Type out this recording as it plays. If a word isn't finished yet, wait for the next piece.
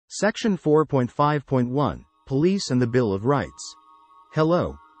Section 4.5.1, Police and the Bill of Rights.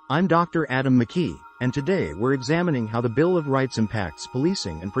 Hello, I'm Dr. Adam McKee, and today we're examining how the Bill of Rights impacts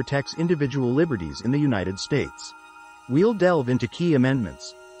policing and protects individual liberties in the United States. We'll delve into key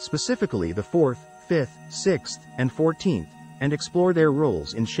amendments, specifically the 4th, 5th, 6th, and 14th, and explore their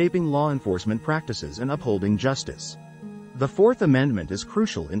roles in shaping law enforcement practices and upholding justice. The 4th Amendment is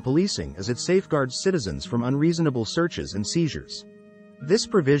crucial in policing as it safeguards citizens from unreasonable searches and seizures. This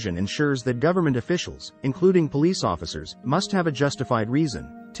provision ensures that government officials, including police officers, must have a justified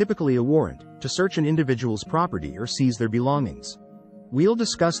reason, typically a warrant, to search an individual's property or seize their belongings. We'll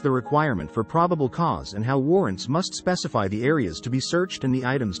discuss the requirement for probable cause and how warrants must specify the areas to be searched and the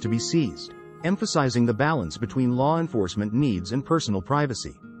items to be seized, emphasizing the balance between law enforcement needs and personal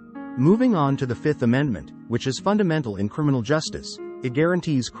privacy. Moving on to the 5th Amendment, which is fundamental in criminal justice, it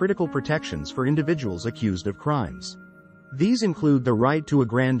guarantees critical protections for individuals accused of crimes. These include the right to a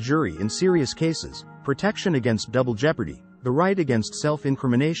grand jury in serious cases, protection against double jeopardy, the right against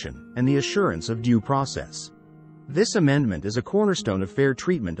self-incrimination, and the assurance of due process. This amendment is a cornerstone of fair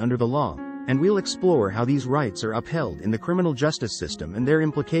treatment under the law, and we'll explore how these rights are upheld in the criminal justice system and their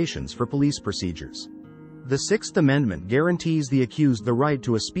implications for police procedures. The 6th Amendment guarantees the accused the right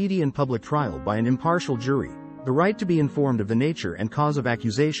to a speedy and public trial by an impartial jury, the right to be informed of the nature and cause of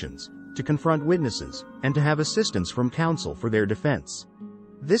accusations, to confront witnesses, and to have assistance from counsel for their defense.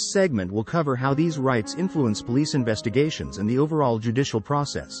 This segment will cover how these rights influence police investigations and the overall judicial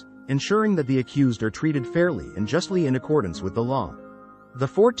process, ensuring that the accused are treated fairly and justly in accordance with the law. The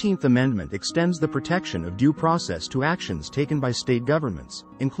 14th Amendment extends the protection of due process to actions taken by state governments,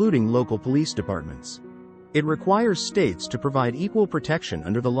 including local police departments. It requires states to provide equal protection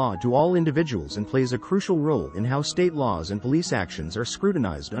under the law to all individuals and plays a crucial role in how state laws and police actions are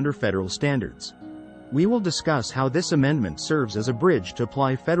scrutinized under federal standards. We will discuss how this amendment serves as a bridge to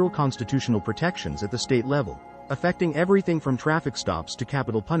apply federal constitutional protections at the state level, affecting everything from traffic stops to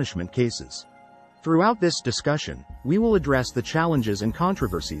capital punishment cases. Throughout this discussion, we will address the challenges and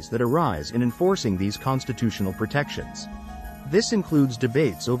controversies that arise in enforcing these constitutional protections. This includes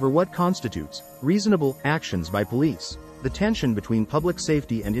debates over what constitutes reasonable actions by police, the tension between public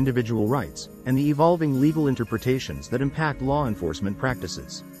safety and individual rights, and the evolving legal interpretations that impact law enforcement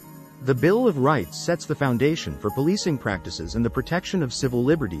practices. The Bill of Rights sets the foundation for policing practices and the protection of civil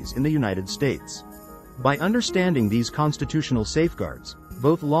liberties in the United States. By understanding these constitutional safeguards,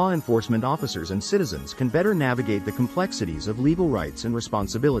 both law enforcement officers and citizens can better navigate the complexities of legal rights and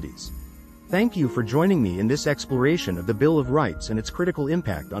responsibilities. Thank you for joining me in this exploration of the Bill of Rights and its critical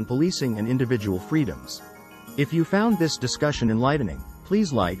impact on policing and individual freedoms. If you found this discussion enlightening,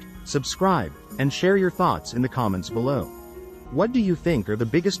 please like, subscribe, and share your thoughts in the comments below. What do you think are the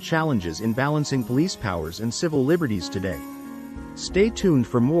biggest challenges in balancing police powers and civil liberties today? Stay tuned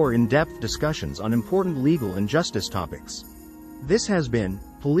for more in-depth discussions on important legal and justice topics. This has been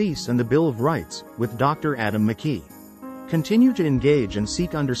Police and the Bill of Rights with Dr. Adam McKee. Continue to engage and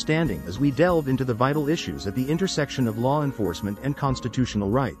seek understanding as we delve into the vital issues at the intersection of law enforcement and constitutional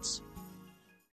rights.